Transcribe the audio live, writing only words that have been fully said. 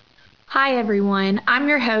Hi, everyone. I'm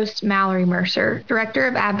your host, Mallory Mercer, Director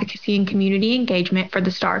of Advocacy and Community Engagement for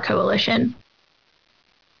the STAR Coalition.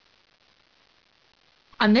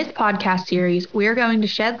 On this podcast series, we are going to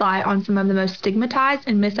shed light on some of the most stigmatized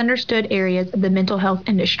and misunderstood areas of the mental health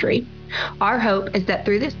industry. Our hope is that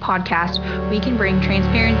through this podcast, we can bring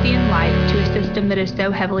transparency and light to a system that is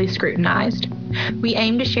so heavily scrutinized. We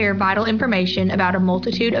aim to share vital information about a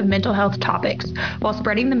multitude of mental health topics while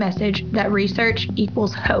spreading the message that research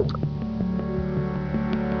equals hope.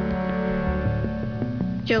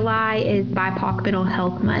 July is BIPOC Mental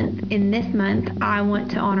Health Month. In this month, I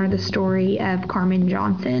want to honor the story of Carmine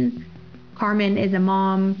Johnson. Carmine is a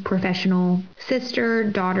mom, professional, sister,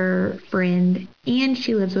 daughter, friend, and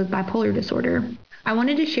she lives with bipolar disorder. I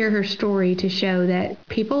wanted to share her story to show that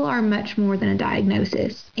people are much more than a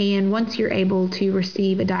diagnosis. And once you're able to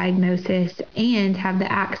receive a diagnosis and have the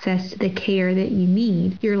access to the care that you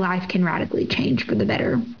need, your life can radically change for the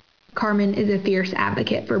better. Carmen is a fierce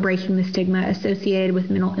advocate for breaking the stigma associated with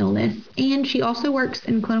mental illness, and she also works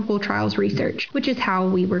in clinical trials research, which is how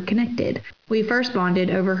we were connected. We first bonded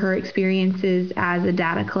over her experiences as a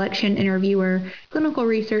data collection interviewer, clinical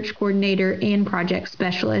research coordinator, and project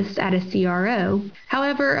specialist at a CRO.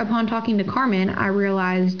 However, upon talking to Carmen, I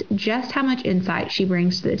realized just how much insight she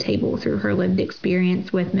brings to the table through her lived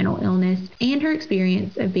experience with mental illness and her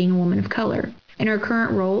experience of being a woman of color. In her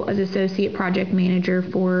current role as Associate Project Manager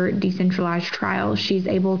for Decentralized Trials, she's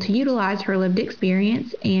able to utilize her lived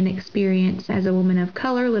experience and experience as a woman of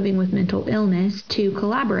color living with mental illness to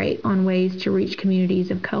collaborate on ways to reach communities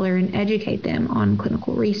of color and educate them on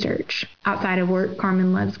clinical research. Outside of work,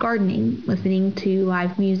 Carmen loves gardening, listening to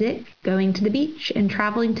live music, going to the beach, and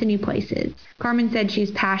traveling to new places. Carmen said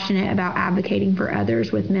she's passionate about advocating for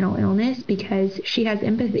others with mental illness because she has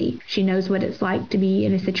empathy. She knows what it's like to be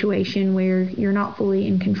in a situation where you're not fully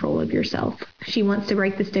in control of yourself. She wants to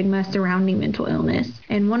break the stigma surrounding mental illness.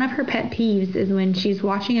 And one of her pet peeves is when she's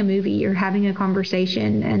watching a movie or having a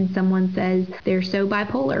conversation and someone says they're so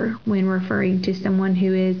bipolar when referring to someone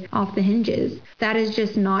who is off the hinges. That is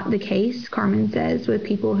just not the case, Carmen says, with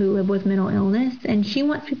people who live with mental illness, and she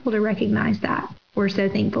wants people to recognize that. We're so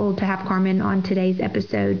thankful to have Carmen on today's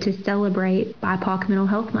episode to celebrate BIPOC Mental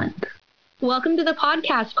Health Month. Welcome to the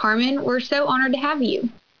podcast, Carmen. We're so honored to have you.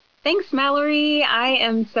 Thanks, Mallory. I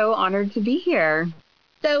am so honored to be here.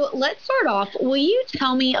 So let's start off. Will you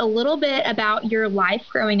tell me a little bit about your life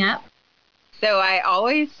growing up? So I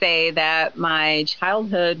always say that my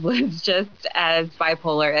childhood was just as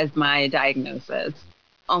bipolar as my diagnosis.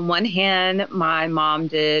 On one hand, my mom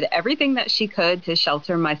did everything that she could to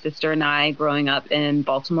shelter my sister and I growing up in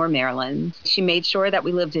Baltimore, Maryland. She made sure that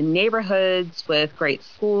we lived in neighborhoods with great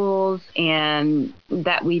schools and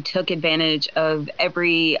that we took advantage of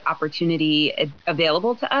every opportunity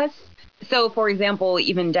available to us. So, for example,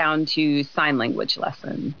 even down to sign language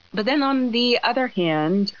lessons. But then on the other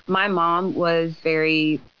hand, my mom was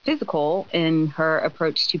very physical in her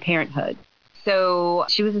approach to parenthood. So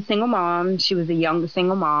she was a single mom. She was a young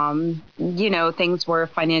single mom. You know, things were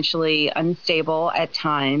financially unstable at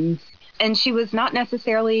times. And she was not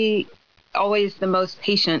necessarily always the most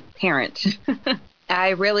patient parent.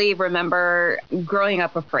 I really remember growing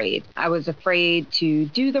up afraid. I was afraid to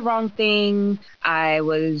do the wrong thing. I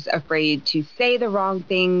was afraid to say the wrong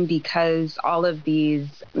thing because all of these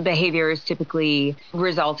behaviors typically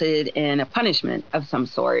resulted in a punishment of some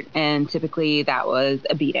sort. And typically that was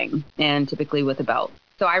a beating, and typically with a belt.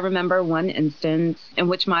 So I remember one instance in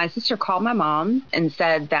which my sister called my mom and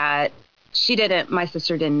said that my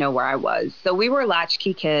sister didn't know where I was. So we were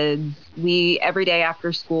latchkey kids. Every day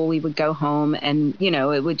after school, we would go home and,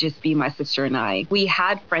 it would just be my sister and I. We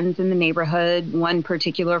had friends in the neighborhood. One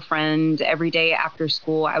particular friend, every day after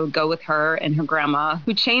school, I would go with her and her grandma,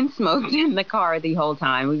 who chain smoked in the car the whole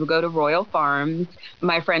time. We would go to Royal Farms.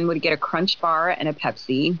 My friend would get a Crunch Bar and a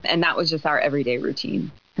Pepsi. And that was just our everyday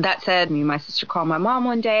routine. That said, my sister called my mom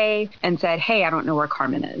one day and said, "Hey, I don't know where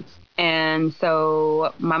Carmen is." And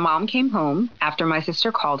so my mom came home after my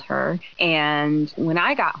sister called her. And when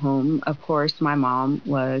I got home, of course, my mom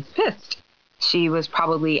was pissed. She was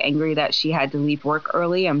probably angry that she had to leave work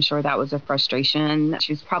early. I'm sure that was a frustration.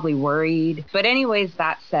 She was probably worried. But anyways,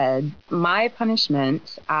 that said, my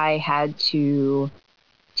punishment, I had to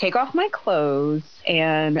take off my clothes,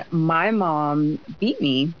 and my mom beat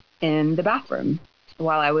me in the bathroom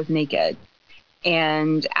while I was naked.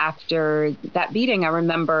 And after that beating, I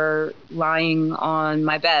remember lying on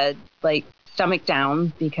my bed, like stomach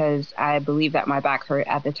down, because I believe that my back hurt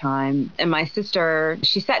at the time. And my sister,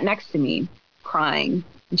 she sat next to me crying.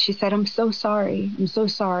 And she said, "I'm so sorry. I'm so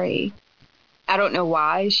sorry." I don't know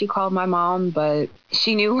why she called my mom, but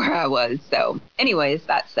she knew where I was. So, anyways,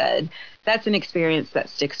 that said, that's an experience that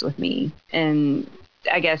sticks with me. And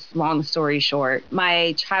I guess, long story short,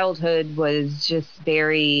 my childhood was just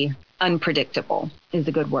very unpredictable, is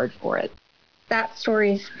a good word for it. That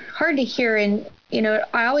story's hard to hear. And,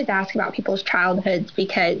 I always ask about people's childhoods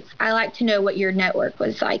because I like to know what your network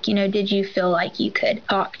was like. Did you feel like you could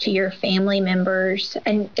talk to your family members?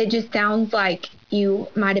 And it just sounds like you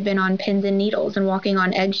might have been on pins and needles and walking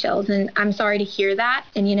on eggshells. And I'm sorry to hear that.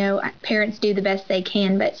 And, parents do the best they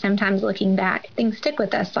can, but sometimes looking back, things stick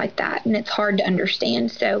with us like that. And it's hard to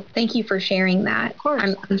understand. So thank you for sharing that. Of course.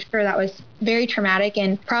 I'm sure that was very traumatic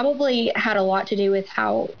and probably had a lot to do with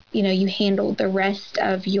how, you handled the rest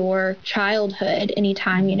of your childhood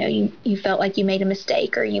anytime, you felt like you made a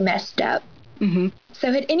mistake or you messed up. Mm-hmm.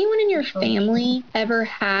 So, had anyone in your family ever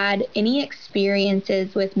had any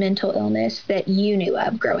experiences with mental illness that you knew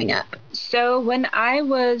of growing up? So, when I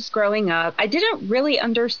was growing up, I didn't really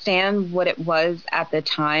understand what it was at the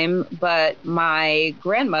time, but my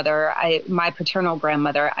grandmother, my paternal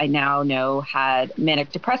grandmother, I now know had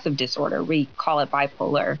manic depressive disorder. We call it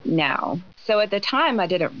bipolar now. So at the time, I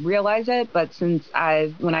didn't realize it, but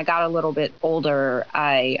when I got a little bit older,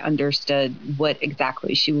 I understood what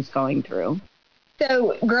exactly she was going through.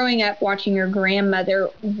 So, growing up watching your grandmother,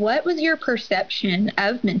 what was your perception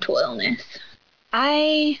of mental illness?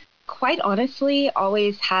 I quite honestly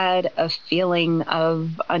always had a feeling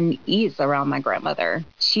of unease around my grandmother.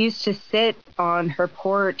 She used to sit on her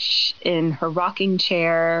porch in her rocking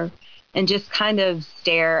chair and just kind of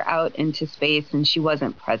stare out into space, and she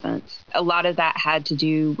wasn't present. A lot of that had to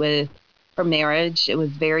do with her marriage. It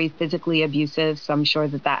was very physically abusive, so I'm sure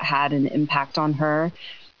that that had an impact on her.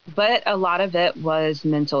 But a lot of it was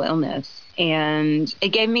mental illness, and it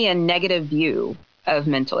gave me a negative view of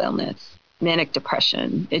mental illness, manic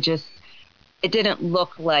depression. It didn't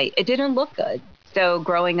look good. So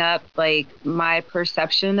growing up, like, my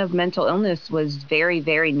perception of mental illness was very,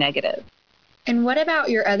 very negative. And what about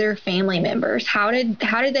your other family members? How did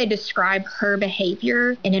they describe her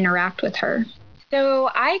behavior and interact with her? So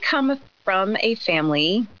I come from a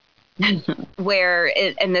family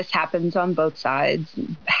and this happens on both sides,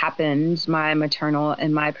 happened my maternal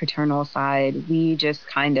and my paternal side, we just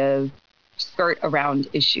kind of skirt around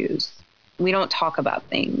issues. We don't talk about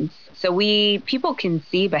things. So people can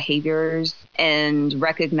see behaviors and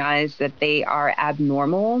recognize that they are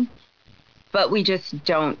abnormal, but we just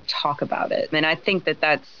don't talk about it. And I think that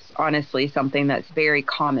that's honestly something that's very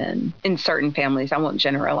common in certain families. I won't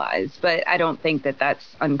generalize, but I don't think that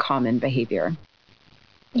that's uncommon behavior.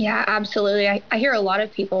 Yeah, absolutely. I hear a lot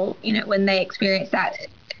of people, when they experience that,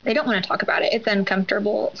 they don't want to talk about it. It's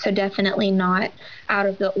uncomfortable. So definitely not out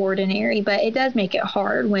of the ordinary, but it does make it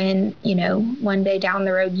hard when, one day down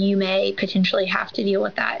the road, you may potentially have to deal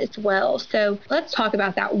with that as well. So let's talk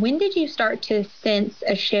about that. When did you start to sense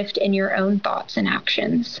a shift in your own thoughts and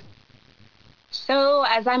actions? So,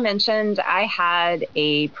 as I mentioned, I had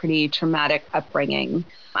a pretty traumatic upbringing.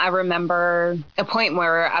 I remember a point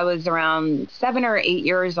where I was around 7 or 8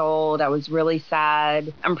 years old. I was really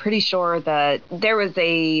sad. I'm pretty sure that there was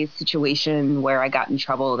a situation where I got in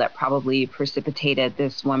trouble that probably precipitated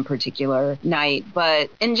this one particular night. But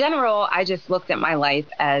in general, I just looked at my life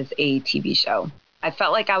as a TV show. I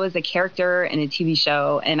felt like I was a character in a TV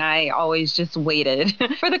show, and I always just waited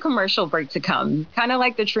for the commercial break to come. Kind of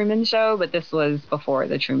like the Truman Show, but this was before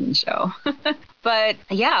the Truman Show. But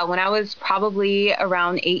yeah, when I was probably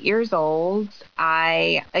around 8 years old,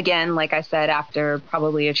 again, like I said, after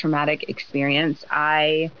probably a traumatic experience,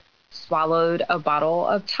 I swallowed a bottle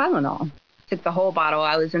of Tylenol. Took the whole bottle.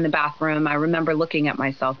 I was in the bathroom. I remember looking at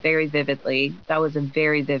myself very vividly. That was a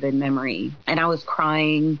very vivid memory. And I was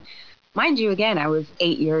crying. Mind you, again, I was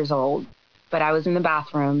 8 years old, but I was in the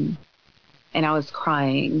bathroom and I was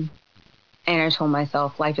crying. And I told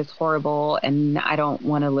myself, life is horrible and I don't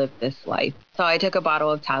want to live this life. So I took a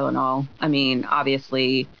bottle of Tylenol. I mean,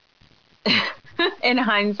 obviously, in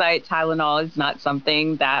hindsight, Tylenol is not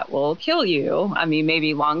something that will kill you. I mean,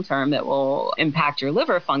 maybe long term it will impact your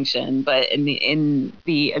liver function, but in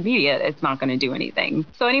the immediate, it's not going to do anything.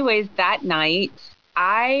 So anyways, that night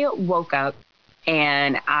I woke up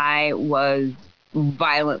and I was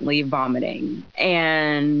violently vomiting.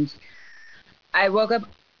 And I woke up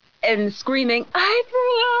and screaming, I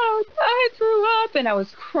threw up. And I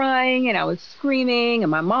was crying and I was screaming. And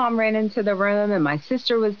my mom ran into the room and my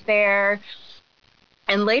sister was there.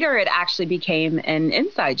 And later it actually became an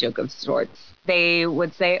inside joke of sorts. They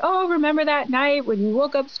would say, "Oh, remember that night when you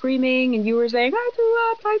woke up screaming and you were saying, I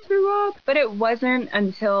threw up, I threw up." But it wasn't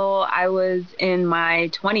until I was in my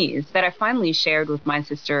 20s that I finally shared with my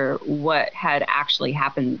sister what had actually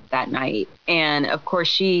happened that night. And of course,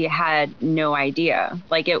 she had no idea.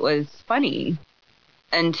 Like, it was funny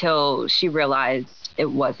until she realized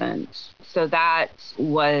it wasn't. So that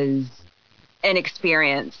was an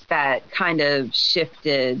experience that kind of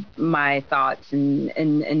shifted my thoughts and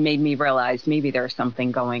made me realize maybe there's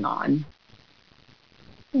something going on.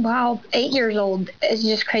 Wow, 8 years old is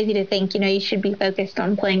just crazy to think, you should be focused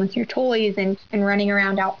on playing with your toys and running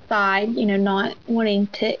around outside, not wanting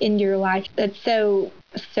to end your life. That's so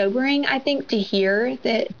sobering, I think, to hear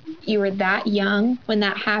that you were that young when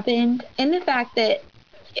that happened. And the fact that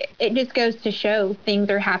it just goes to show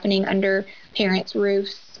things are happening under parents'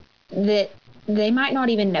 roofs that they might not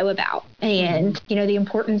even know about. And, the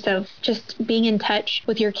importance of just being in touch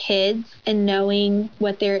with your kids and knowing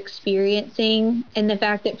what they're experiencing. And the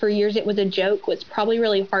fact that for years it was a joke was probably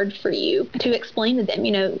really hard for you to explain to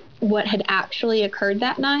them, what had actually occurred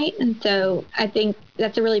that night. And so I think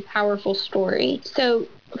that's a really powerful story. So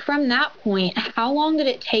from that point, how long did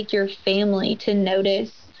it take your family to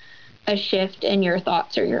notice a shift in your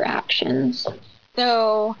thoughts or your actions?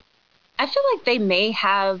 So I feel like they may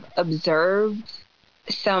have observed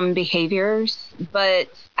some behaviors, but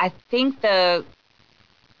I think the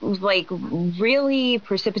like really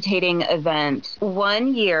precipitating event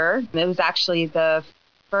one year, it was actually the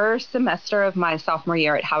first semester of my sophomore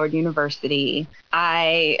year at Howard University.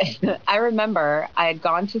 I I remember I had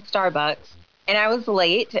gone to Starbucks and I was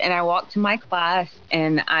late and I walked to my class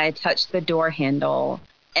and I touched the door handle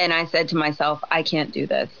and I said to myself, I can't do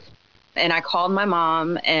this. And I called my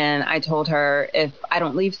mom and I told her, if I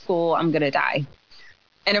don't leave school, I'm going to die.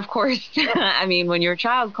 And of course, I mean, when your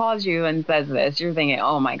child calls you and says this, you're thinking,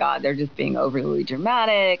 oh my God, they're just being overly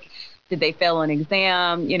dramatic. Did they fail an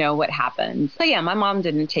exam? What happened? So yeah, my mom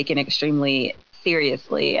didn't take it extremely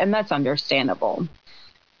seriously, and that's understandable.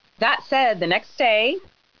 That said, the next day,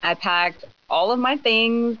 I packed all of my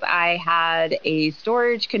things. I had a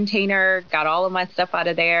storage container, got all of my stuff out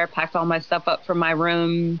of there, packed all my stuff up from my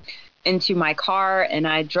room into my car, and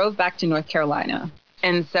I drove back to North Carolina.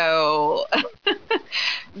 And so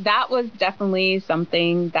that was definitely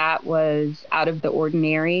something that was out of the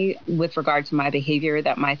ordinary with regard to my behavior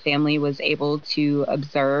that my family was able to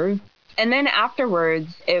observe. And then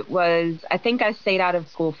afterwards, I think I stayed out of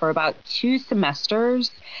school for about 2 semesters.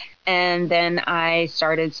 And then I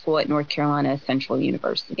started school at North Carolina Central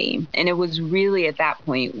University. And it was really at that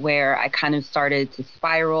point where I kind of started to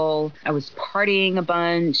spiral. I was partying a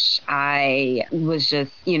bunch. I was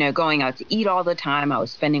just, going out to eat all the time. I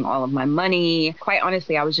was spending all of my money. Quite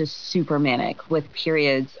honestly, I was just super manic with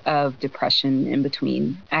periods of depression in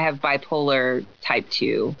between. I have bipolar type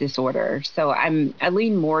 2 disorder. So I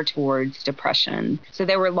lean more towards depression. So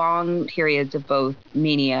there were long periods of both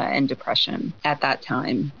mania and depression at that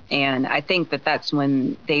time. And I think that that's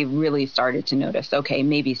when they really started to notice, okay,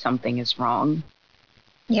 maybe something is wrong.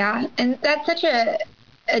 Yeah. And that's such a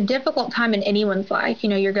difficult time in anyone's life.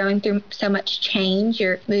 You're going through so much change.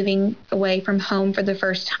 You're moving away from home for the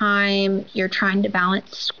first time. You're trying to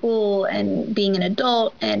balance school and being an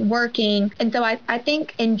adult and working. And so I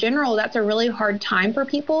think in general, that's a really hard time for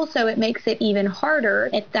people. So it makes it even harder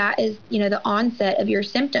if that is, the onset of your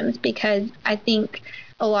symptoms, because I think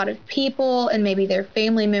a lot of people and maybe their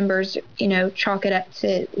family members, chalk it up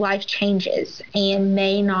to life changes and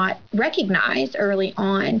may not recognize early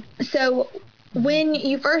on. So when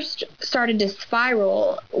you first started to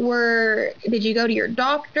spiral, did you go to your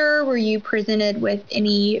doctor? Were you presented with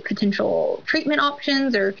any potential treatment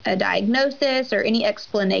options or a diagnosis or any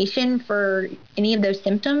explanation for any of those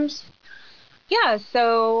symptoms? Yeah,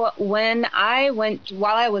 so while I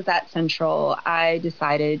was at Central, I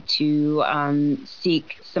decided to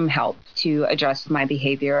seek some help to address my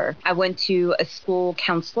behavior. I went to a school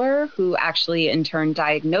counselor who actually in turn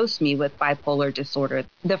diagnosed me with bipolar disorder.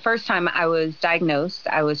 The first time I was diagnosed,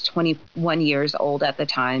 I was 21 years old at the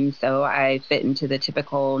time, so I fit into the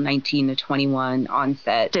typical 19 to 21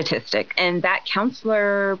 onset statistic. And that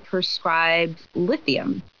counselor prescribed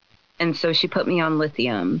lithium. And so she put me on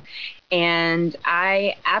lithium. And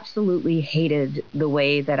I absolutely hated the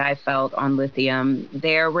way that I felt on lithium.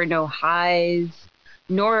 There were no highs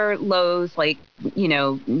nor lows, like,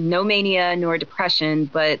 no mania nor depression,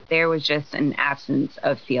 but there was just an absence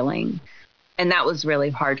of feeling. And that was really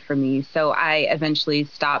hard for me. So I eventually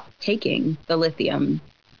stopped taking the lithium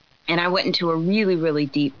and I went into a really, really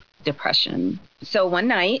deep depression. So one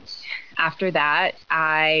night after that,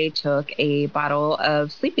 I took a bottle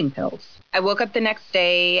of sleeping pills. I woke up the next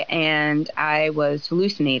day and I was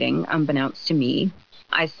hallucinating, unbeknownst to me.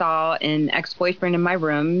 I saw an ex boyfriend in my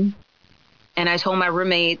room. And I told my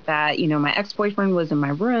roommate that, my ex boyfriend was in my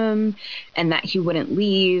room and that he wouldn't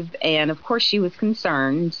leave. And of course, she was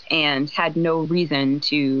concerned and had no reason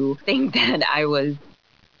to think that I was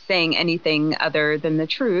saying anything other than the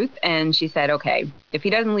truth. And she said, okay, if he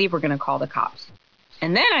doesn't leave, we're going to call the cops.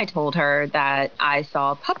 And then I told her that I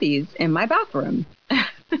saw puppies in my bathroom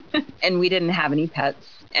and we didn't have any pets.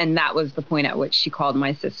 And that was the point at which she called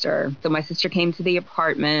my sister. So my sister came to the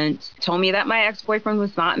apartment, told me that my ex-boyfriend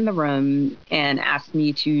was not in the room, and asked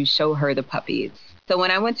me to show her the puppies. So when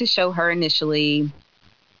I went to show her initially,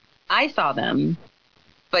 I saw them,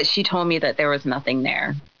 but she told me that there was nothing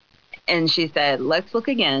there. And she said, let's look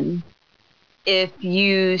again. If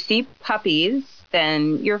you see puppies,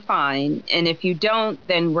 then you're fine. And if you don't,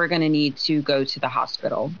 then we're going to need to go to the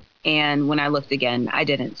hospital. And when I looked again, I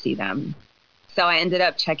didn't see them. So I ended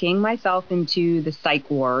up checking myself into the psych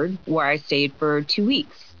ward where I stayed for 2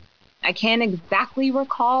 weeks. I can't exactly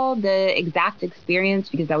recall the exact experience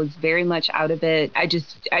because I was very much out of it.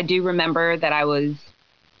 I do remember that I was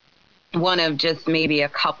one of just maybe a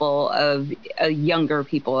couple of younger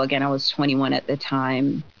people. Again, I was 21 at the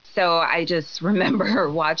time. So I just remember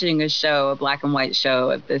watching a black and white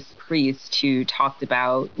show of this priest who talked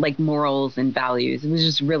about like morals and values. It was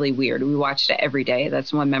just really weird. We watched it every day.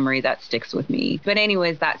 That's one memory that sticks with me. But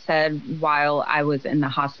anyways, that said, while I was in the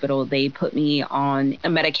hospital, they put me on a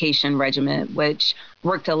medication regimen, which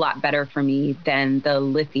worked a lot better for me than the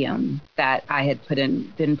lithium that I had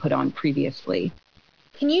been put on previously.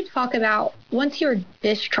 Can you talk about once you were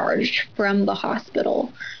discharged from the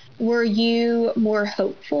hospital, were you more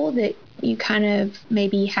hopeful that you kind of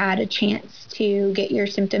maybe had a chance to get your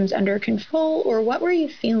symptoms under control, or what were you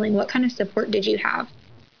feeling? What kind of support did you have?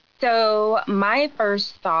 So, my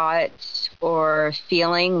first thought or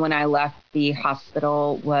feeling when I left the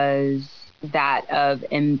hospital was that of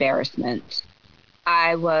embarrassment.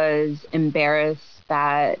 I was embarrassed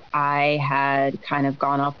that I had kind of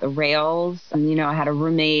gone off the rails. And, I had a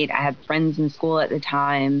roommate, I had friends in school at the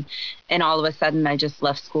time, and all of a sudden I just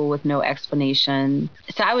left school with no explanation.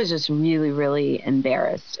 So I was just really, really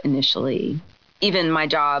embarrassed initially. Even my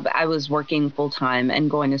job, I was working full time and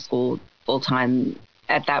going to school full time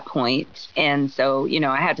at that point. And so,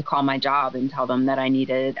 I had to call my job and tell them that I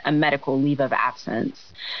needed a medical leave of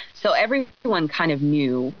absence. So everyone kind of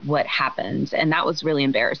knew what happened. And that was really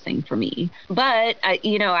embarrassing for me. But,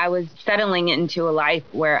 I was settling into a life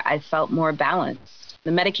where I felt more balanced.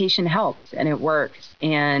 The medication helped and it worked.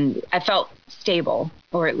 And I felt stable,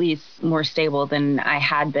 or at least more stable than I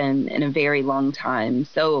had been in a very long time.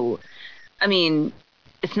 So, I mean,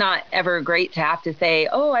 it's not ever great to have to say,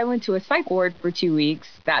 oh, I went to a psych ward for 2 weeks.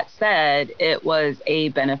 That said, it was a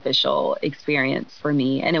beneficial experience for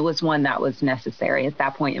me. And it was one that was necessary at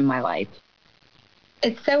that point in my life.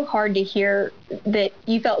 It's so hard to hear that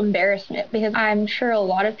you felt embarrassment because I'm sure a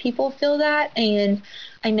lot of people feel that. And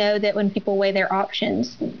I know that when people weigh their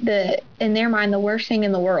options, in their mind, the worst thing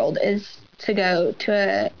in the world is to go to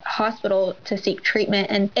a hospital to seek treatment.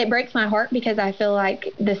 And it breaks my heart because I feel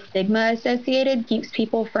like the stigma associated keeps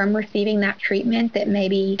people from receiving that treatment that may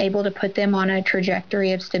be able to put them on a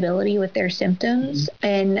trajectory of stability with their symptoms.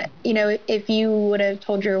 And, if you would have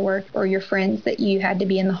told your work or your friends that you had to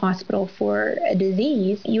be in the hospital for a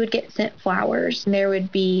disease, you would get sent flowers. There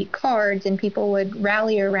would be cards and people would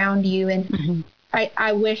rally around you. And Mhm.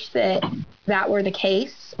 I wish that that were the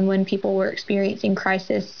case when people were experiencing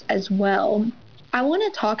crisis as well. I want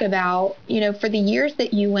to talk about, for the years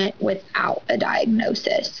that you went without a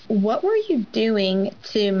diagnosis, what were you doing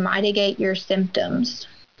to mitigate your symptoms?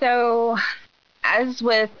 So, as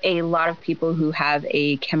with a lot of people who have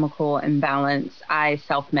a chemical imbalance, I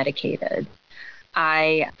self-medicated.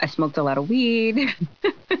 I smoked a lot of weed.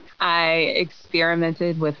 I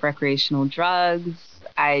experimented with recreational drugs.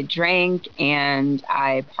 I drank and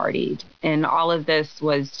I partied. And all of this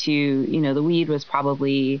was the weed was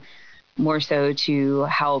probably more so to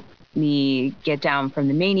help me get down from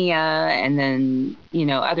the mania. And then,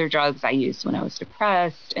 other drugs I used when I was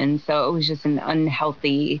depressed. And so it was just an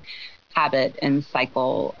unhealthy habit and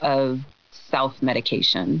cycle of self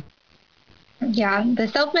medication. Yeah, the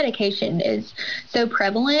self medication is so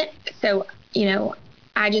prevalent. So,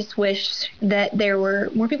 I just wish that there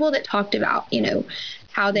were more people that talked about,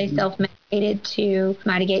 how they Mhm. self medicated to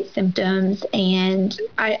mitigate symptoms. And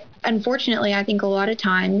Unfortunately, I think a lot of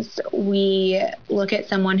times we look at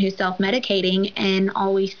someone who's self medicating and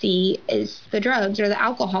all we see is the drugs or the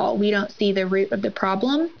alcohol. We don't see the root of the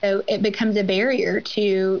problem. So it becomes a barrier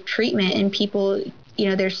to treatment, and people,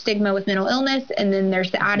 there's stigma with mental illness, and then there's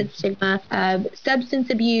the added stigma of substance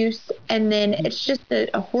abuse. And then it's just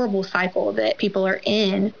a horrible cycle that people are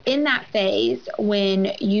in that phase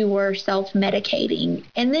when you were self medicating.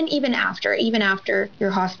 And then even after your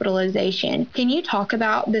hospitalization, can you talk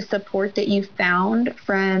about the support that you found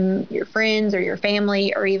from your friends or your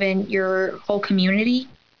family or even your whole community?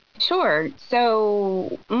 Sure.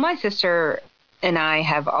 So my sister and I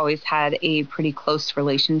have always had a pretty close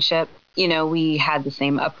relationship. We had the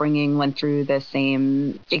same upbringing, went through the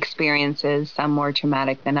same experiences, some more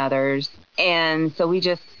traumatic than others. And so we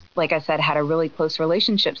just, like I said, had a really close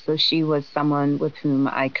relationship. So she was someone with whom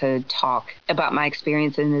I could talk about my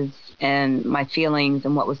experiences and my feelings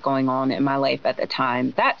and what was going on in my life at the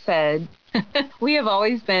time. That said, we have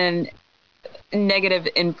always been negative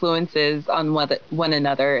influences on one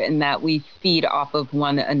another, in that we feed off of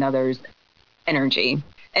one another's energy.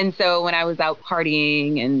 And so when I was out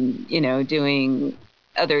partying and, doing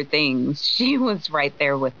other things, she was right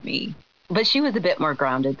there with me. But she was a bit more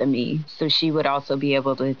grounded than me. So she would also be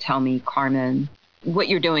able to tell me, Carmen, what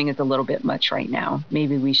you're doing is a little bit much right now.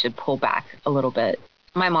 Maybe we should pull back a little bit.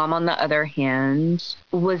 My mom, on the other hand,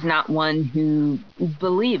 was not one who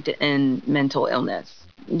believed in mental illness.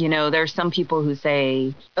 There's some people who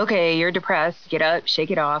say, okay, you're depressed, get up,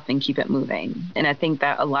 shake it off, and keep it moving. And I think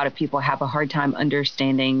that a lot of people have a hard time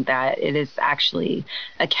understanding that it is actually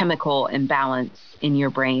a chemical imbalance in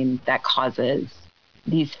your brain that causes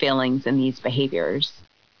these feelings and these behaviors.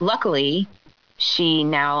 Luckily, she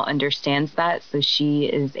now understands that, so she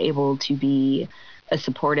is able to be a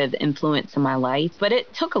supportive influence in my life, but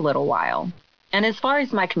it took a little while. And as far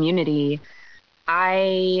as my community,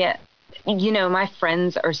 my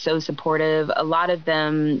friends are so supportive. A lot of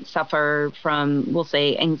them suffer from, we'll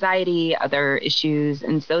say, anxiety, other issues.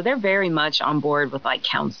 And so they're very much on board with like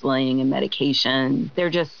counseling and medication. They're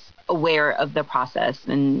just aware of the process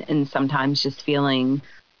and sometimes just feeling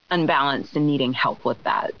unbalanced and needing help with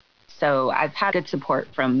that. So I've had good support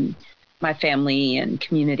from my family and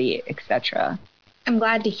community, etc. I'm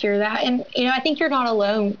glad to hear that. And, I think you're not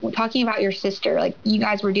alone talking about your sister. Like, you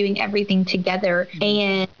guys were doing everything together,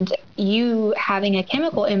 and you having a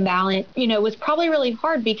chemical imbalance, was probably really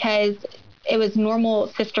hard because it was normal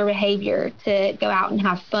sister behavior to go out and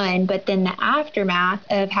have fun. But then the aftermath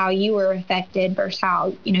of how you were affected versus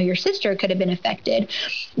how, your sister could have been affected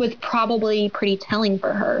was probably pretty telling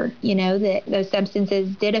for her, that those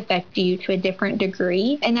substances did affect you to a different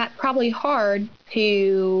degree. And that's probably hard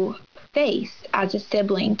to face as a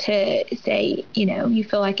sibling, to say, you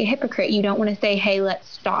feel like a hypocrite. You don't want to say, hey, let's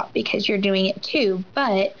stop, because you're doing it too.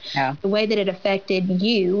 But Yeah. the way that it affected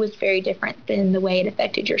you was very different than the way it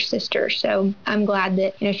affected your sister. So I'm glad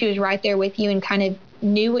that, she was right there with you and kind of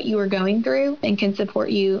knew what you were going through and can support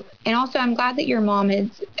you. And also, I'm glad that your mom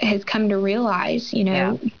has come to realize,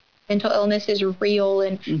 Yeah. mental illness is real.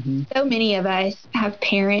 And so many of us have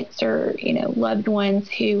parents or, loved ones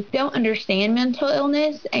who don't understand mental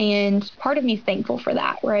illness. And part of me is thankful for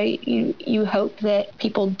that, right? You hope that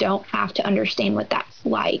people don't have to understand what that's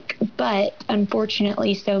like. But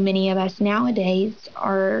unfortunately, so many of us nowadays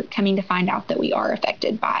are coming to find out that we are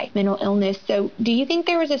affected by mental illness. So do you think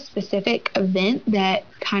there was a specific event that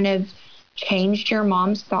kind of changed your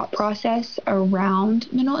mom's thought process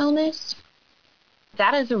around mental illness?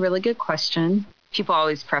 That is a really good question. People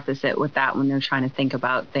always preface it with that when they're trying to think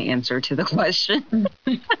about the answer to the question.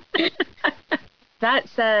 That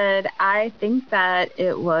said, I think that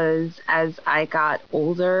it was as I got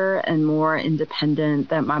older and more independent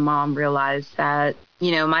that my mom realized that,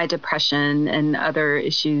 my depression and other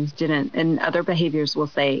issues and other behaviors, we'll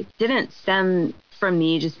say, didn't stem from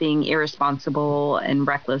me just being irresponsible and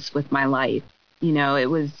reckless with my life.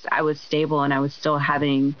 I was stable and I was still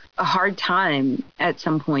having a hard time at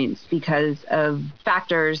some points because of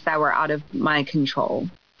factors that were out of my control.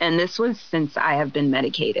 And this was since I have been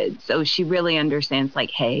medicated. So she really understands, like,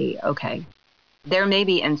 hey, okay, there may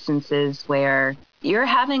be instances where you're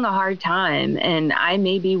having a hard time, and I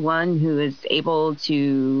may be one who is able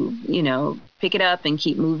to, pick it up and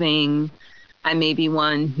keep moving. I may be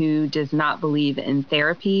one who does not believe in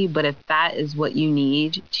therapy, but if that is what you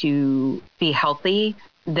need to be healthy,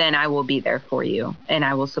 then I will be there for you and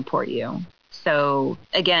I will support you. So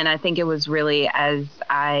again, I think it was really as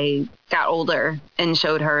I got older and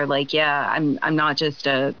showed her, like, yeah, I'm not just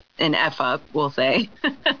an F up, we'll say.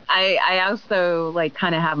 I also like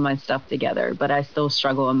kind of have my stuff together, but I still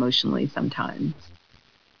struggle emotionally sometimes.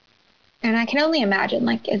 And I can only imagine,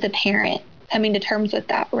 like, as a parent, coming to terms with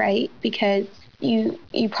that, right? Because you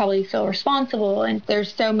probably feel responsible, and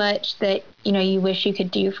there's so much that you wish you could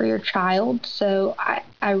do for your child. So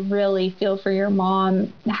I really feel for your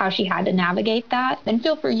mom, how she had to navigate that, and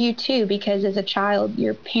feel for you too, because as a child,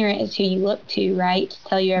 your parent is who you look to, right, to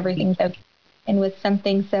tell you everything's okay. And with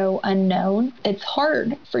something so unknown, it's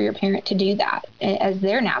hard for your parent to do that as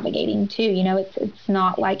they're navigating too. It's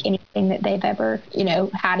not like anything that they've ever,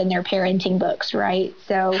 had in their parenting books, right?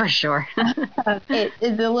 So For sure. it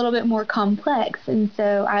is a little bit more complex. And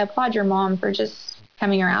so I applaud your mom for just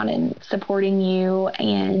coming around and supporting you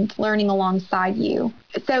and learning alongside you.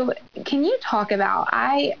 So can you talk about,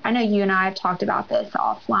 I know you and I have talked about this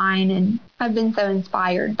offline, and I've been so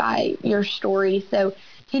inspired by your story. So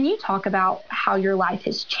can you talk about how your life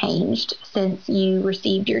has changed since you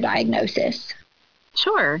received your diagnosis?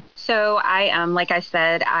 Sure. So like I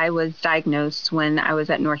said, I was diagnosed when I was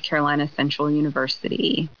at North Carolina Central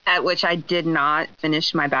University, at which I did not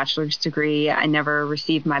finish my bachelor's degree. I never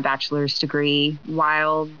received my bachelor's degree.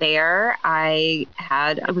 While there,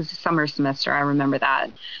 it was a summer semester, I remember that,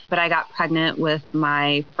 but I got pregnant with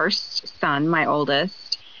my first son, my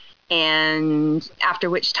oldest. And after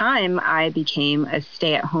which time I became a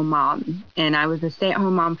stay-at-home mom, and I was a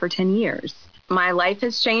stay-at-home mom for 10 years. My life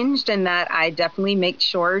has changed in that I definitely make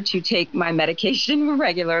sure to take my medication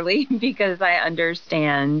regularly because I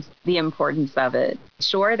understand the importance of it.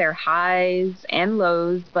 Sure, there are highs and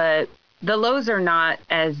lows, but the lows are not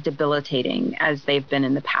as debilitating as they've been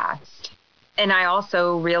in the past. And I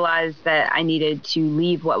also realized that I needed to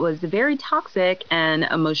leave what was a very toxic and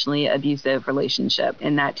emotionally abusive relationship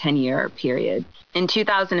in that 10-year period. In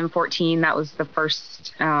 2014, that was the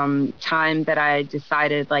first time that I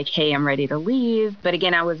decided, like, hey, I'm ready to leave. But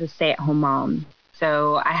again, I was a stay-at-home mom.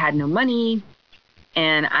 So I had no money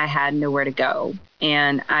and I had nowhere to go.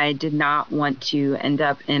 And I did not want to end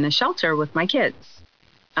up in a shelter with my kids.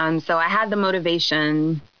 So I had the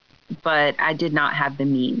motivation, but I did not have the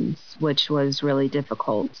means, which was really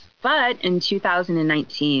difficult. But in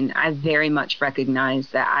 2019, I very much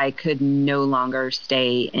recognized that I could no longer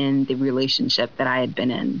stay in the relationship that I had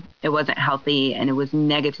been in. It wasn't healthy, and it was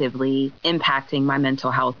negatively impacting my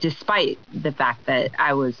mental health, despite the fact that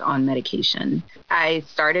I was on medication. I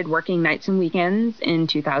started working nights and weekends in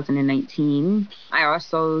 2019. I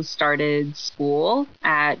also started school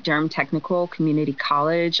at Durham Technical Community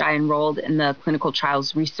College. I enrolled in the Clinical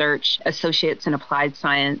Trials Research Associates in Applied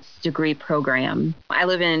Science degree program. I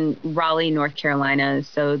live in Raleigh, North Carolina,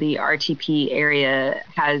 so the RTP area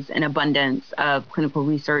has an abundance of clinical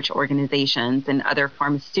research organizations and other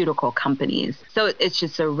pharmaceutical companies. So it's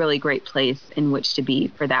just a really great place in which to be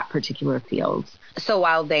for that particular field. So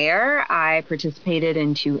while there, I participated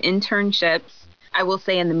in 2 internships. I will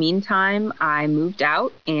say in the meantime, I moved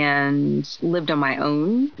out and lived on my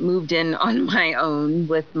own, moved in on my own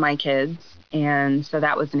with my kids. And so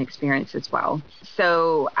that was an experience as well.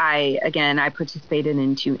 So I participated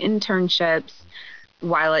in 2 internships.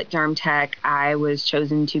 While at Durham Tech, I was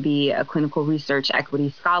chosen to be a clinical research equity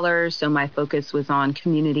scholar. So my focus was on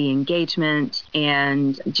community engagement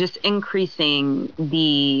and just increasing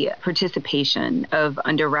the participation of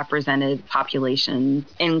underrepresented populations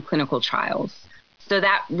in clinical trials. So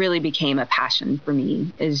that really became a passion for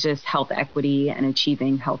me, is just health equity and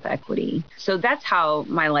achieving health equity. So that's how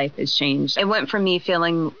my life has changed. It went from me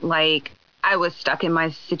feeling like I was stuck in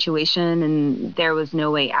my situation and there was no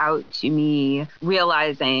way out, to me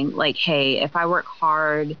realizing, like, hey, if I work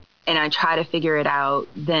hard and I try to figure it out,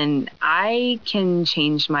 then I can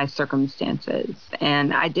change my circumstances.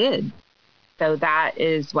 And I did. So that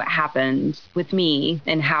is what happened with me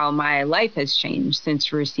and how my life has changed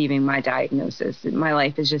since receiving my diagnosis. My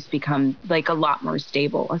life has just become like a lot more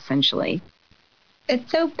stable, essentially.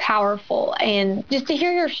 It's so powerful. And just to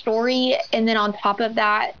hear your story, and then on top of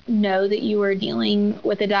that, know that you were dealing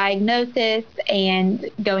with a diagnosis and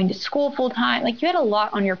going to school full time. Like, you had a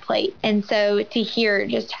lot on your plate. And so to hear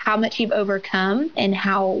just how much you've overcome and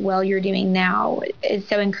how well you're doing now is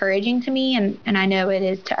so encouraging to me. And I know it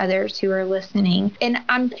is to others who are listening. And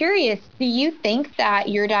I'm curious, do you think that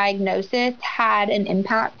your diagnosis had an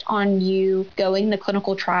impact on you going the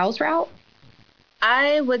clinical trials route?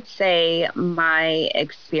 I would say my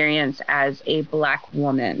experience as a Black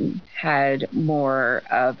woman had more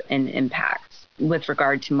of an impact with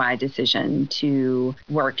regard to my decision to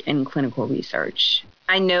work in clinical research.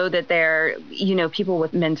 I know that people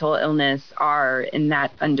with mental illness are in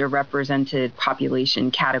that underrepresented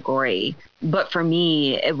population category. But for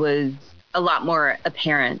me, it was a lot more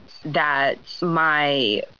apparent that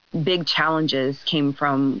my big challenges came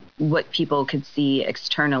from what people could see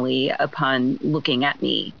externally upon looking at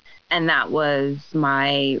me. And that was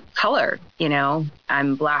my color,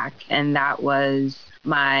 I'm Black, and that was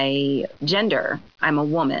my gender. I'm a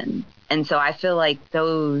woman. And so I feel like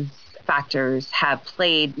those factors have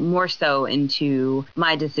played more so into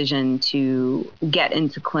my decision to get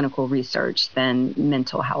into clinical research than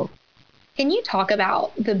mental health. Can you talk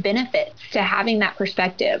about the benefits to having that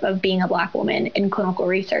perspective of being a Black woman in clinical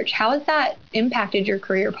research? How has that impacted your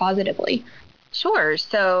career positively? Sure.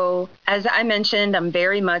 So, as I mentioned, I'm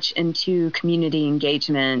very much into community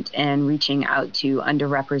engagement and reaching out to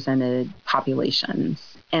underrepresented populations.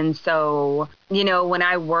 And so, when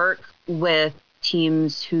I work with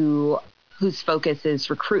teams whose focus is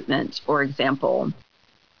recruitment, for example,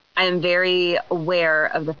 I am very aware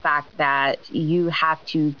of the fact that you have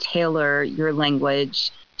to tailor your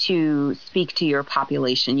language to speak to your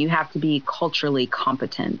population. You have to be culturally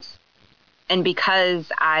competent. And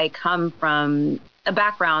because I come from a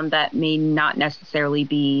background that may not necessarily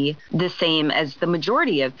be the same as the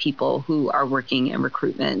majority of people who are working in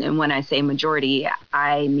recruitment. And when I say majority,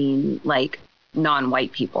 I mean like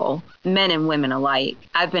non-white people, men and women alike.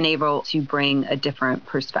 I've been able to bring a different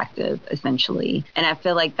perspective, essentially. And I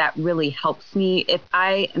feel like that really helps me if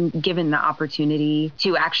I am given the opportunity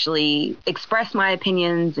to actually express my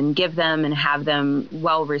opinions and give them and have them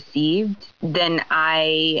well received, then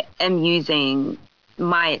I am using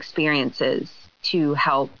my experiences to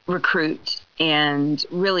help recruit and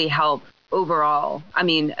really help overall. I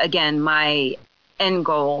mean, again, my end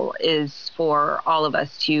goal is for all of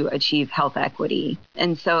us to achieve health equity.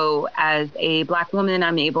 And so as a Black woman,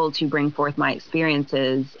 I'm able to bring forth my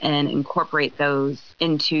experiences and incorporate those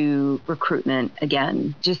into recruitment.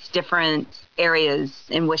 Again, just different areas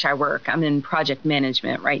in which I work. I'm in project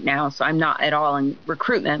management right now, so I'm not at all in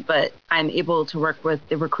recruitment, but I'm able to work with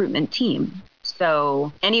the recruitment team.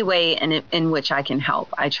 So any way in which I can help,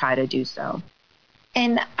 I try to do so.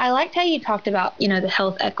 And I liked how you talked about, the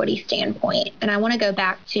health equity standpoint. And I want to go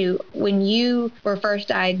back to when you were first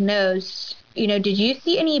diagnosed, did you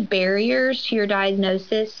see any barriers to your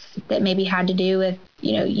diagnosis that maybe had to do with,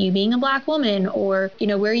 you being a Black woman or,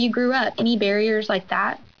 where you grew up? Any barriers like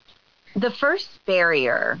that? The first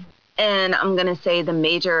barrier, and I'm going to say the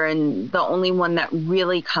major and the only one that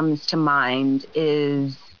really comes to mind,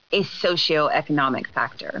 is a socioeconomic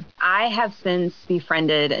factor. I have since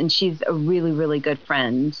befriended, and she's a really, really good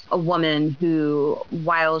friend, a woman who,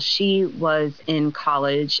 while she was in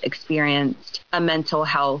college, experienced a mental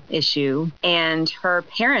health issue, and her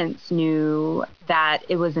parents knew that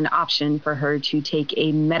it was an option for her to take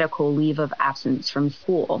a medical leave of absence from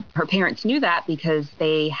school. Her parents knew that because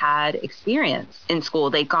they had experience in school.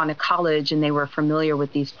 They'd gone to college and they were familiar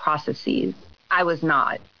with these processes. I was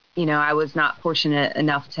not. I was not fortunate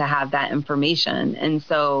enough to have that information. And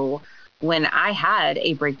so when I had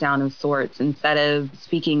a breakdown of sorts, instead of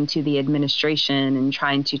speaking to the administration and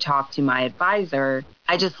trying to talk to my advisor,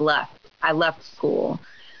 I just left. I left school.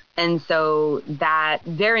 And so that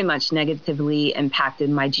very much negatively impacted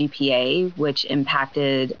my GPA, which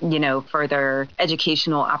impacted, further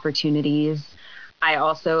educational opportunities. I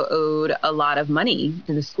also owed a lot of money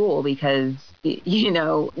to the school because,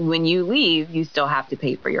 when you leave, you still have to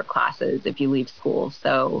pay for your classes if you leave school.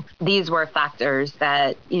 So these were factors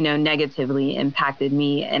that, negatively impacted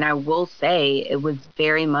me. And I will say it was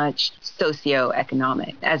very much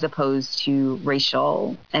socioeconomic as opposed to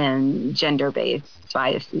racial and gender-based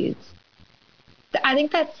biases. I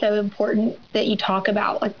think that's so important that you talk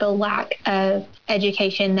about like the lack of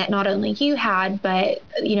education that not only you had, but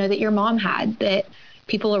that your mom had, that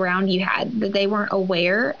people around you had, that they weren't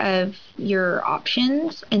aware of your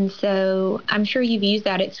options. And so I'm sure you've used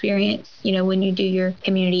that experience, when you do your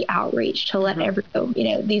community outreach to let everyone,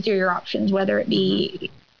 these are your options, whether it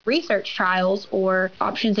be research trials or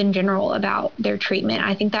options in general about their treatment.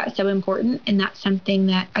 I think that's so important. And that's something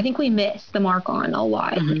that I think we miss the mark on a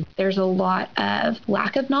lot. There's a lot of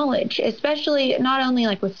lack of knowledge, especially not only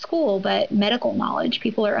like with school, but medical knowledge.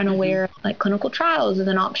 People are unaware like clinical trials is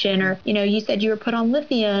an option, or, you said you were put on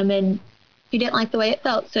lithium and you didn't like the way it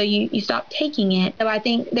felt, so you stopped taking it. So I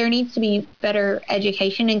think there needs to be better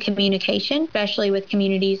education and communication, especially with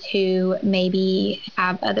communities who maybe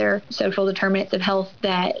have other social determinants of health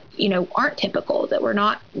that, aren't typical, that we're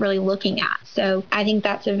not really looking at. So I think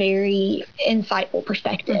that's a very insightful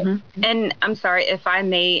perspective. And I'm sorry if I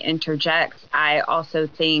may interject. I also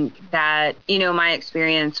think that, my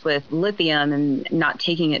experience with lithium and not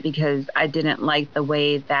taking it because I didn't like the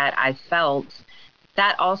way that I felt,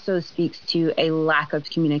 that also speaks to a lack of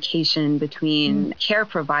communication between care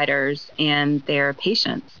providers and their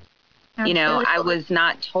patients. Absolutely. I was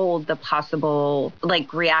not told the possible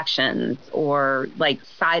reactions or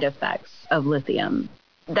side effects of lithium.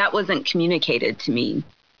 that wasn't communicated to me.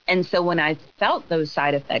 And so when I felt those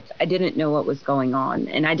side effects, I didn't know what was going on.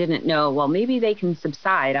 And I didn't know, well, maybe they can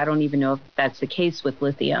subside. I don't even know if that's the case with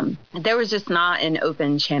lithium. There was just not an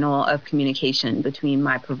open channel of communication between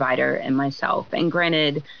my provider and myself. And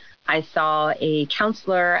granted, I saw a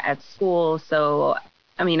counselor at school. So,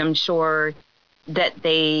 I mean, I'm sure that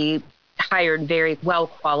they hired very well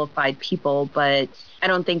qualified people, but I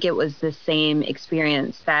don't think it was the same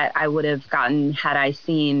experience that I would have gotten had I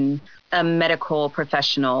seen a medical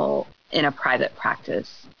professional in a private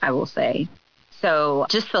practice, I will say. So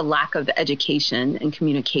just the lack of education and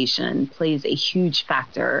communication plays a huge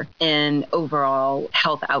factor in overall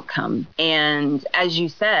health outcome. And as you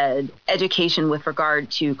said, education with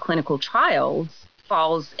regard to clinical trials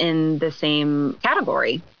falls in the same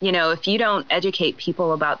category. You know, if you don't educate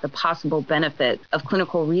people about the possible benefits of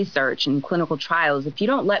clinical research and clinical trials, if you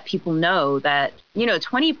don't let people know that,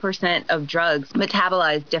 20% of drugs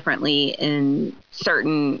metabolize differently in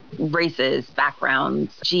certain races,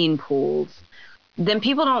 backgrounds, gene pools, then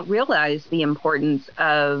people don't realize the importance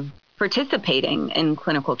of participating in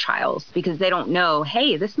clinical trials because they don't know,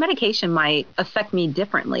 hey, this medication might affect me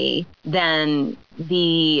differently than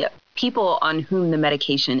the people on whom the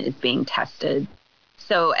medication is being tested.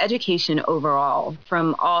 So education overall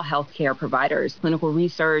from all healthcare providers, clinical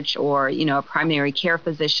research or, a primary care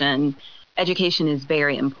physician, education is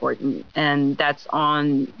very important. And that's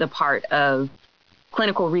on the part of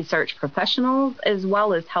clinical research professionals as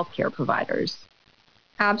well as healthcare providers.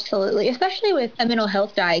 Absolutely. Especially with a mental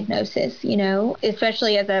health diagnosis,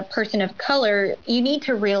 especially as a person of color, you need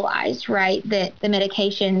to realize, right, that the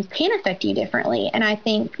medications can affect you differently. And I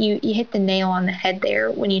think you hit the nail on the head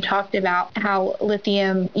there when you talked about how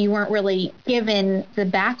lithium, you weren't really given the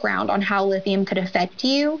background on how lithium could affect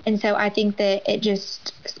you. And so I think that it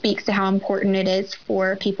just speaks to how important it is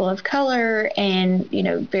for people of color and,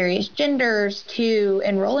 various genders to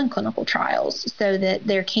enroll in clinical trials so that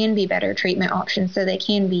there can be better treatment options, so they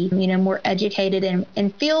can be, more educated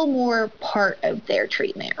and feel more part of their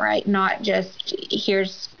treatment, right? Not just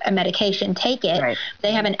here's a medication, take it. Right.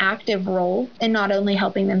 They have an active role in not only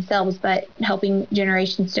helping themselves, but helping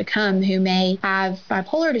generations to come who may have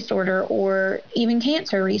bipolar disorder or even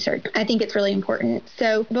cancer research. I think it's really important.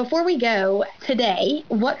 So before we go today,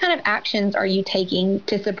 what kind of actions are you taking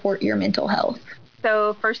to support your mental health?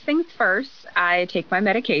 So first things first, I take my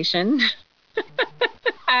medication.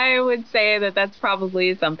 I would say that that's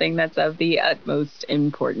probably something that's of the utmost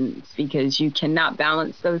importance because you cannot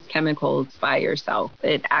balance those chemicals by yourself.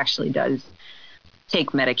 It actually does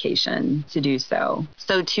take medication to do so.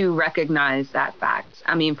 So to recognize that fact,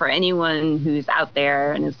 I mean, for anyone who's out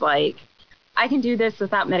there and is like, I can do this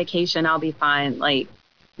without medication, I'll be fine. Like,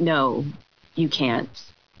 no, you can't.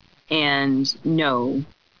 And no,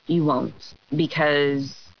 you won't,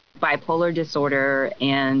 because bipolar disorder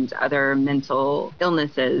and other mental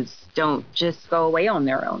illnesses don't just go away on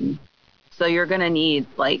their own. So you're going to need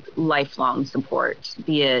like lifelong support,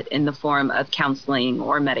 be it in the form of counseling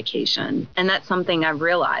or medication. And that's something I've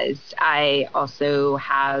realized. I also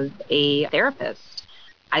have a therapist.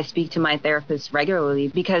 I speak to my therapist regularly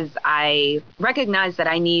because I recognize that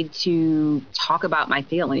I need to talk about my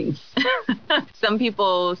feelings. Some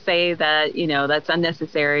people say that, that's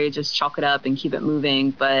unnecessary, just chalk it up and keep it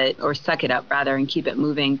moving, or suck it up rather and keep it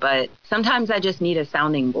moving. But sometimes I just need a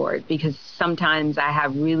sounding board because sometimes I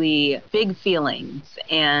have really big feelings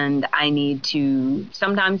and I need to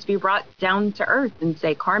sometimes be brought down to earth and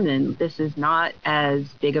say, Carmen, this is not as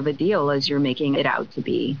big of a deal as you're making it out to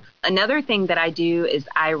be. Another thing that I do is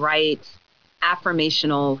I write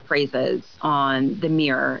affirmational phrases on the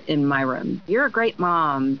mirror in my room. You're a great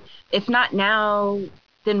mom. If not now,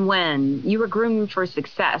 then when? You were groomed for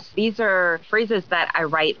success. These are phrases that I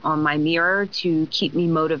write on my mirror to keep me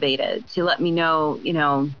motivated, to let me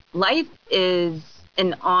know, life is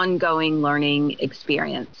an ongoing learning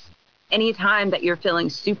experience. Anytime that you're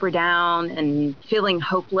feeling super down and feeling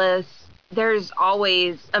hopeless, there's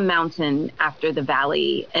always a mountain after the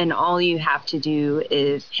valley, and all you have to do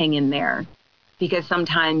is hang in there because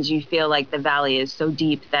sometimes you feel like the valley is so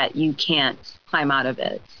deep that you can't climb out of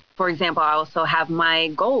it. For example, I also have my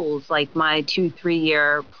goals, like my 2-3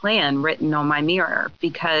 year plan written on my mirror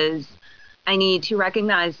because I need to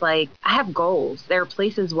recognize like I have goals. There are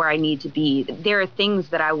places where I need to be. There are things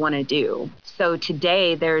that I want to do. So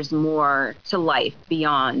today there's more to life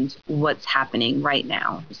beyond what's happening right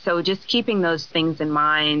now. So just keeping those things in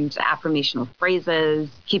mind, affirmational phrases,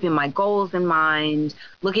 keeping my goals in mind,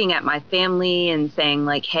 looking at my family and saying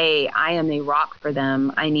like, hey, I am a rock for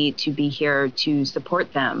them. I need to be here to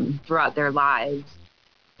support them throughout their lives.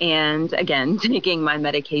 and again, taking my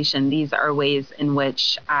medication. These are ways in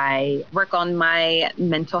which I work on my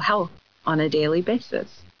mental health on a daily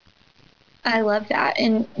basis. I love that.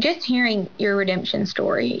 And just hearing your redemption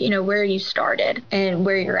story, where you started and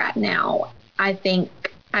where you're at now, I think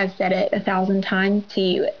I've said it 1,000 times to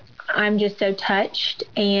you. I'm just so touched,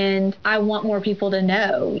 and I want more people to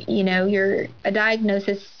know, your a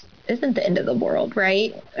diagnosis isn't the end of the world,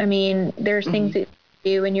 right? I mean, there's things that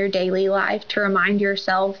you do in your daily life to remind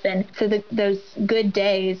yourself. And so those good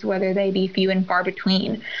days, whether they be few and far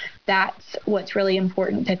between, that's what's really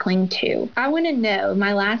important to cling to. I want to know,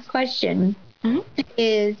 my last question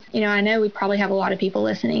is, I know we probably have a lot of people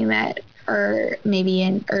listening that are maybe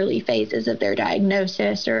in early phases of their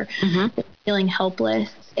diagnosis or feeling helpless.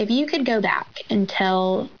 If you could go back and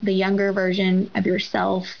tell the younger version of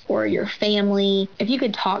yourself or your family, if you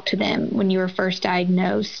could talk to them when you were first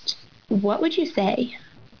diagnosed, what would you say?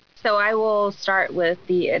 So I will start with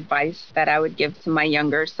the advice that I would give to my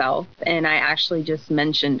younger self. And I actually just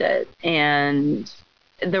mentioned it. And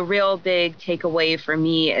the real big takeaway for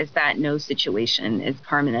me is that no situation is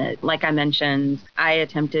permanent. Like I mentioned, I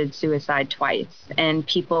attempted suicide twice, and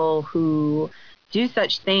people who do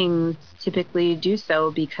such things typically do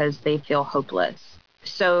so because they feel hopeless.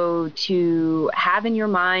 So to have in your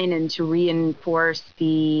mind and to reinforce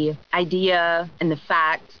the idea and the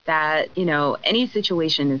fact that, any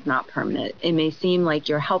situation is not permanent. It may seem like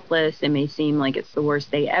you're helpless. It may seem like it's the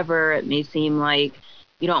worst day ever. It may seem like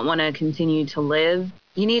you don't want to continue to live.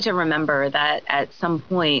 You need to remember that at some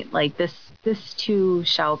point, like this too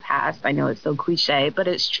shall pass. I know it's so cliche, but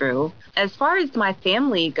it's true. As far as my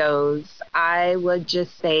family goes, I would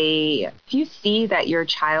just say if you see that your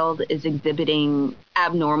child is exhibiting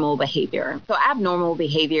abnormal behavior. So abnormal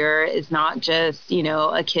behavior is not just,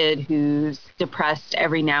 a kid who's depressed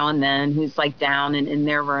every now and then, who's like down and in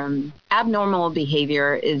their room. Abnormal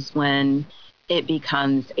behavior is when it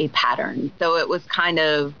becomes a pattern. So it was kind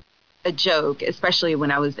of a joke, especially when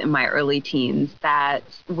I was in my early teens, that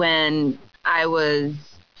when I was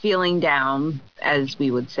feeling down, as we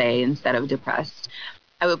would say, instead of depressed,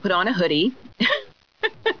 I would put on a hoodie,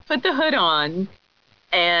 put the hood on,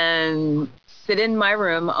 and sit in my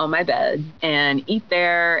room on my bed and eat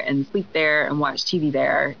there and sleep there and watch TV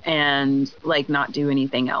there and like not do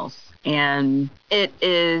anything else. And it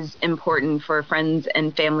is important for friends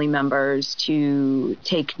and family members to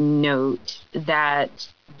take note that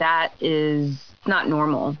that is not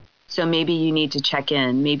normal. So maybe you need to check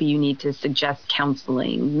in. Maybe you need to suggest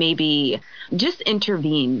counseling. Maybe just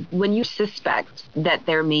intervene when you suspect that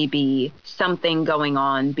there may be something going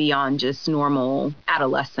on beyond just normal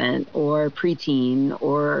adolescent or preteen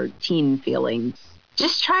or teen feelings.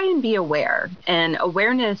 Just try and be aware. And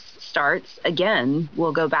awareness starts, again,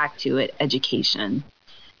 we'll go back to it, education,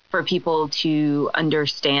 for people to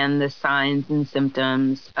understand the signs and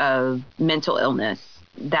symptoms of mental illness.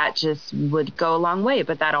 That just would go a long way.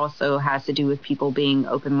 But that also has to do with people being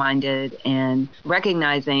open-minded and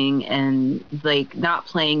recognizing and like not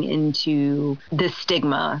playing into the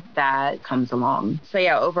stigma that comes along. So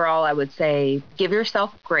yeah, overall, I would say give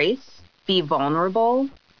yourself grace, be vulnerable,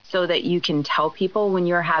 so that you can tell people when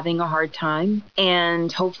you're having a hard time.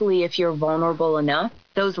 And hopefully, if you're vulnerable enough,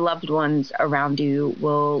 those loved ones around you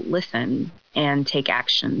will listen and take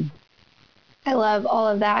action. I love all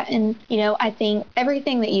of that. And, I think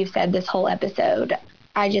everything that you've said this whole episode,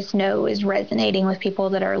 I just know is resonating with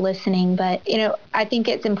people that are listening. But, I think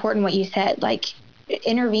it's important what you said, like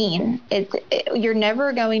intervene. You're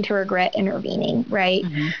never going to regret intervening, right?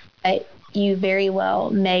 But you very well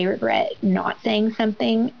may regret not saying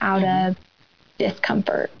something out of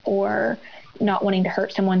discomfort or not wanting to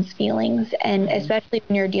hurt someone's feelings. And especially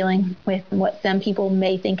when you're dealing with what some people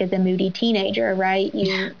may think is a moody teenager, right?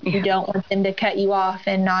 You don't want them to cut you off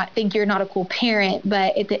and not think you're not a cool parent.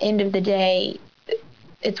 But at the end of the day,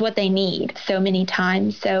 it's what they need so many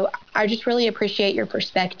times. So I just really appreciate your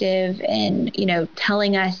perspective and,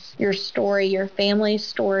 telling us your story, your family's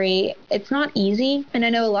story. It's not easy. And I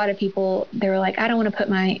know a lot of people, they're like, I don't want to put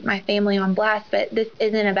my family on blast, but this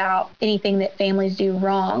isn't about anything that families do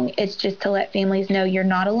wrong. It's just to let families know you're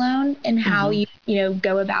not alone and how you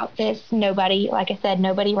go about this. Nobody, like I said,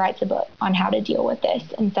 nobody writes a book on how to deal with this.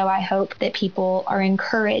 And so I hope that people are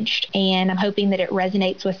encouraged, and I'm hoping that it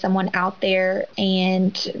resonates with someone out there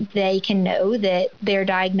and they can know that their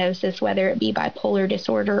diagnosis, whether it be bipolar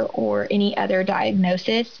disorder or any other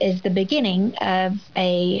diagnosis, is the beginning of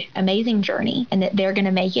a amazing journey, and that they're going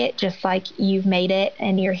to make it just like you've made it.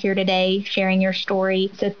 And you're here today sharing your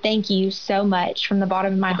story. So thank you so much from the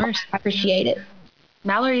bottom of my heart. I appreciate it.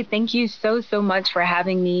 Mallory, thank you so much for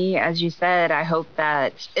having me. As you said, I hope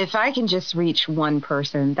that if I can just reach one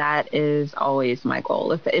person, that is always my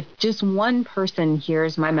goal. If just one person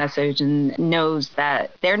hears my message and knows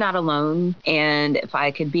that they're not alone, and if I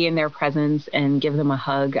could be in their presence and give them a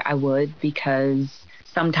hug, I would, because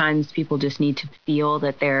sometimes people just need to feel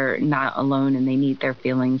that they're not alone and they need their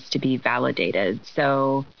feelings to be validated.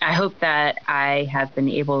 So I hope that I have been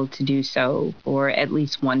able to do so for at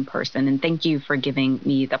least one person. And thank you for giving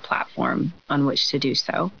me the platform on which to do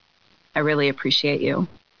so. I really appreciate you.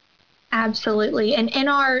 Absolutely. And in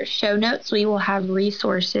our show notes, we will have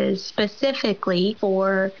resources specifically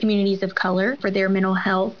for communities of color for their mental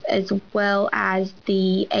health, as well as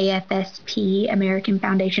the AFSP, American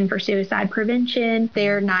Foundation for Suicide Prevention,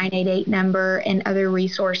 their 988 number, and other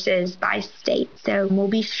resources by state. So we'll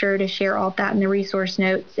be sure to share all of that in the resource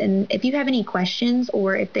notes. And if you have any questions,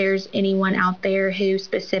 or if there's anyone out there who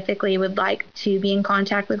specifically would like to be in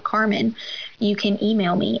contact with Carmen, you can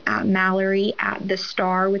email me at Mallory at the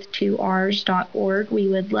star with two R's.org. We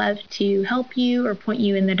would love to help you or point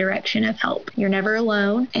you in the direction of help. You're never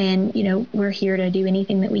alone. And, we're here to do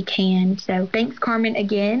anything that we can. So thanks, Carmen,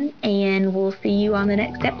 again. And we'll see you on the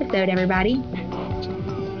next episode, everybody.